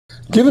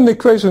Given the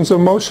equations of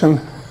motion,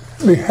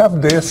 we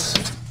have this,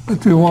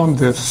 but we want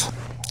this.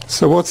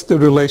 So what's the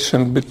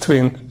relation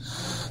between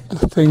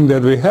the thing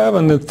that we have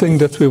and the thing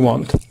that we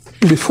want?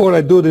 Before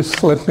I do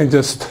this, let me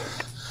just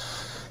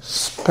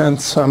spend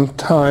some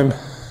time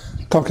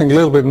talking a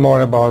little bit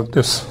more about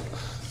this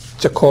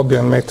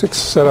Jacobian matrix,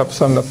 set up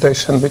some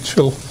notation which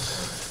we'll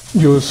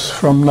use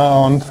from now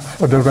on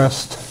for the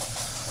rest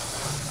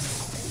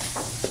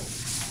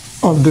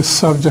of this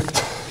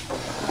subject.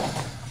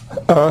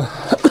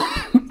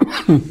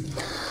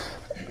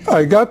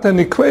 I got an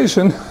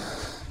equation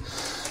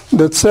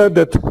that said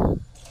that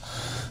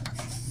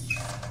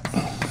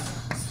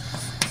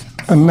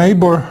a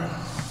neighbor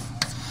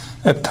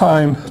at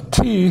time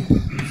t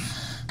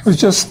was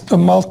just a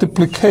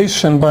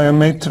multiplication by a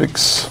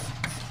matrix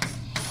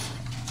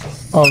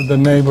of the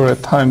neighbor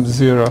at time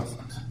 0.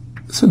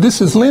 So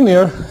this is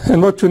linear,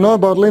 and what you know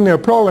about linear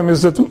problem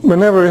is that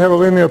whenever we have a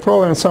linear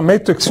problem in some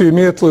matrix, we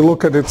immediately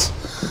look at its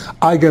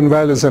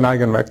eigenvalues and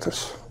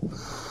eigenvectors.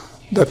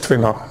 That we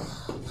know.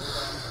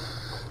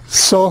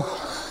 So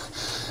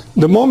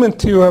the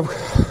moment you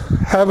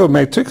have a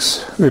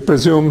matrix, we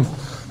presume,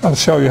 I'll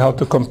show you how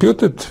to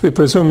compute it, we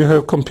presume you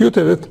have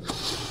computed it,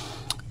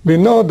 we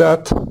know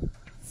that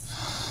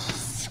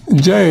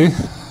J,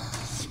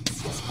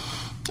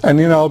 and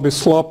I'll be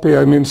sloppy,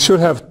 should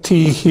have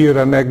T here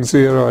and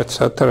X0,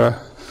 etc.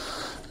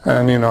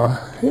 And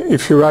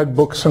if you write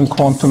books on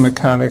quantum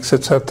mechanics,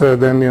 etc.,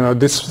 then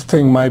this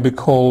thing might be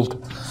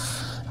called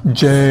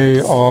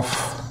J of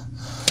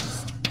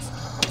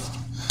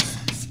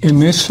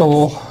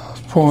initial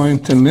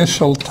point,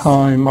 initial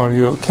time, or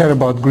you care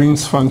about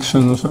Green's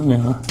functions,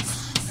 and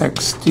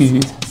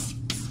xt,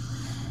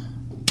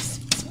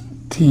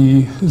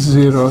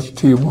 t0,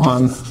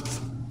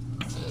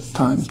 t1,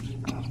 time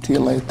t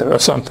later, or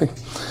something.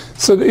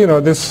 So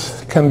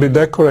this can be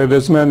decorated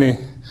as many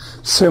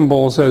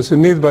symbols as you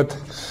need, but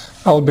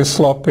I'll be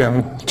sloppy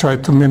and try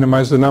to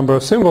minimize the number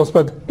of symbols.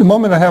 But the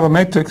moment I have a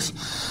matrix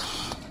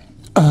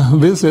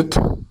visit,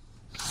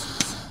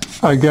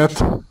 I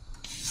get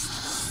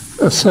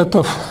a set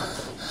of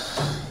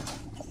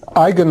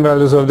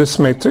eigenvalues of this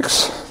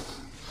matrix.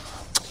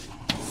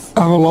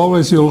 I will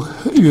always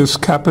use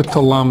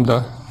capital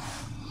lambda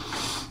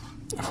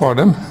for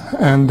them,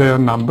 and they are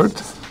numbered.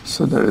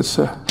 So there is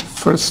a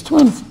first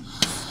one,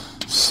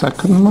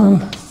 second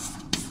one,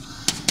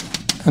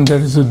 and there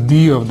is a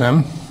d of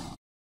them.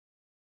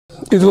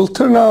 It will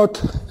turn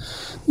out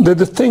that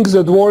the things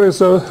that worry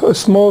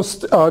us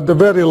most are the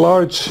very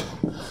large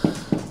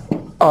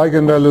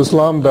eigenvalues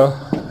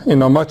lambda,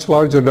 much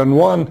larger than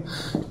 1,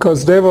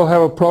 because they will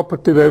have a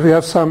property that if you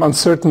have some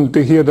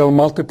uncertainty here, they'll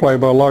multiply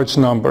by a large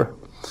number.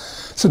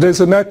 So there's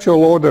a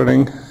natural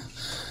ordering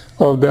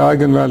of the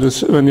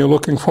eigenvalues when you're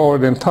looking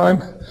forward in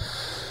time,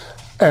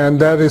 and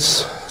that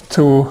is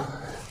to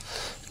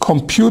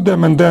compute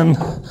them and then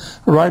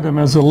write them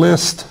as a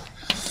list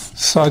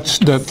such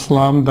that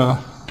lambda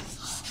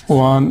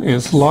 1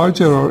 is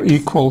larger or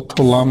equal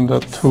to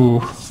lambda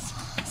 2,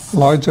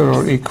 larger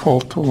or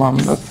equal to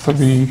lambda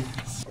 3.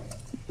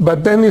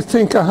 But then you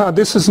think,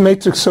 this is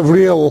matrix of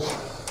real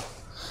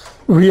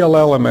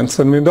elements,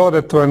 and we know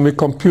that when we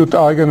compute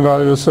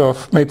eigenvalues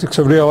of matrix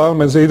of real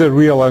elements, they're either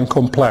real and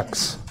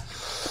complex.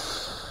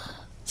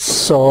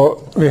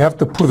 So we have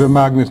to put the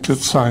magnitude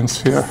signs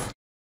here.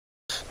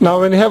 Now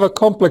when you have a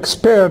complex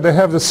pair, they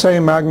have the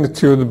same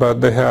magnitude,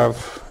 but they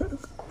have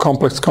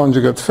complex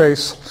conjugate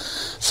phase,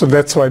 so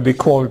that's why the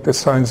equality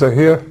signs are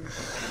here.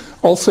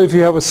 Also, if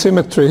you have a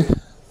symmetry,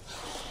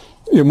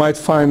 you might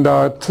find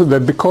out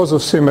that because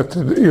of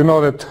symmetry,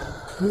 that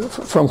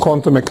from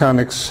quantum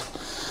mechanics,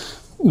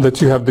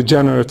 that you have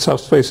degenerate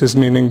subspaces,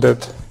 meaning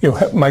that you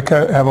might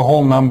have a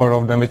whole number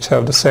of them which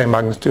have the same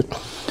magnitude.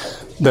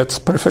 That's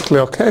perfectly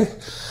okay.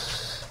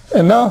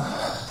 And now,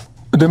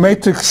 the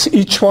matrix,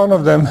 each one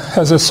of them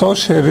has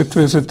associated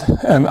with it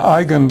an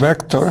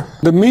eigenvector.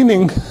 The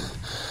meaning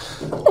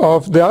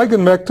of the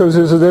eigenvectors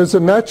is that there's a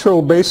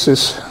natural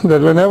basis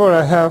that whenever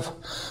I have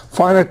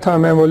finite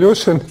time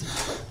evolution,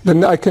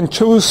 then I can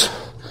choose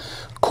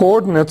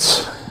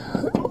coordinates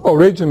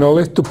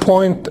originally to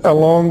point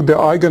along the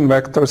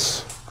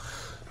eigenvectors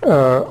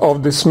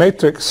of this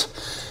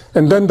matrix,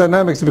 and then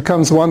dynamics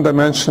becomes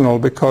one-dimensional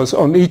because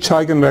on each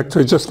eigenvector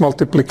is just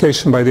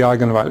multiplication by the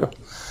eigenvalue.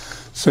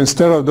 So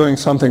instead of doing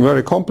something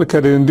very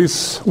complicated in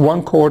this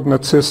one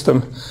coordinate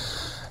system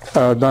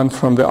done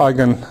from the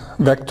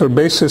eigenvector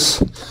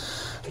basis,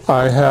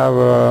 I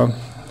have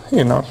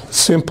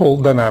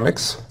simple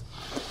dynamics.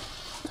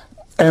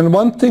 And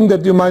one thing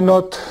that you might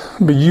not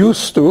be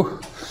used to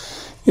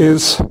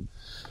is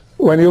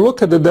when you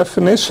look at the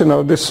definition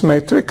of this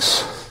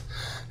matrix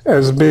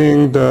as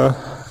being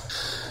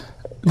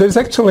there's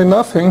actually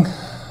nothing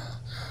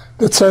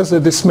that says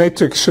that this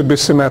matrix should be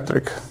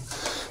symmetric.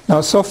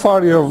 Now, so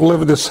far you have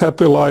lived this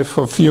happy life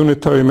of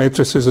unitary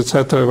matrices,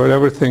 etc., where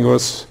everything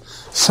was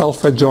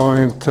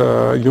self-adjoint,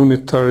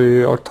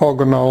 unitary,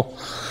 orthogonal.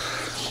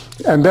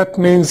 And that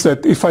means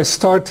that if I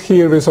start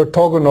here with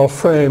orthogonal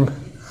frame,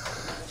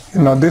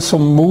 this will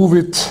move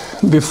it,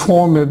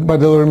 deform it,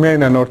 but it will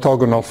remain an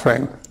orthogonal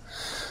frame.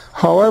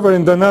 However,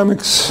 in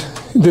dynamics,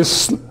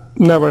 this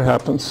never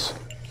happens.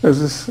 This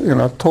is,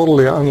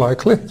 totally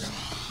unlikely.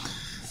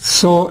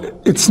 So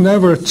it's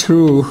never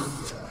true,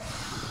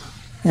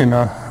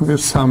 with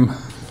some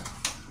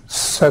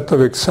set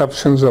of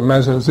exceptions of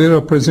measure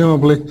 0,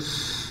 presumably,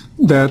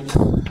 that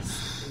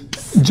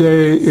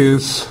J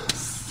is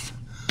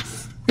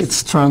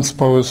its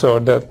transpose, or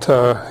that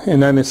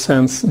in any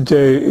sense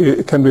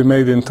J can be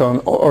made into an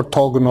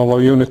orthogonal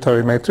or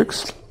unitary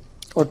matrix.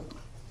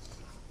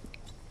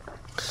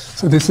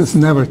 So this is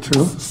never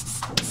true.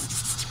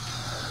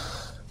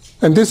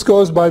 And this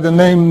goes by the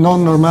name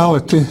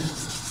non-normality.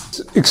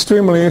 It's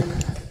extremely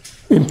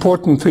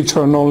important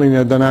feature of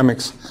nonlinear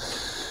dynamics,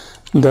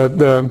 that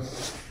the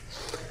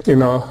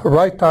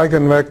right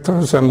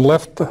eigenvectors and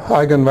left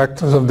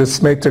eigenvectors of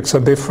this matrix are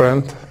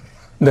different.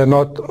 They're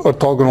not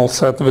orthogonal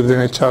set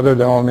within each other.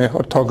 They're only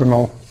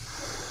orthogonal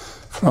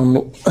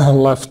from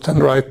left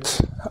and right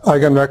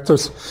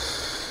eigenvectors.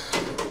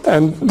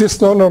 And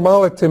this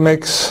non-normality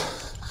makes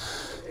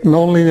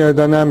nonlinear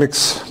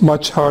dynamics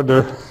much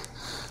harder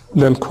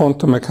than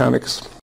quantum mechanics.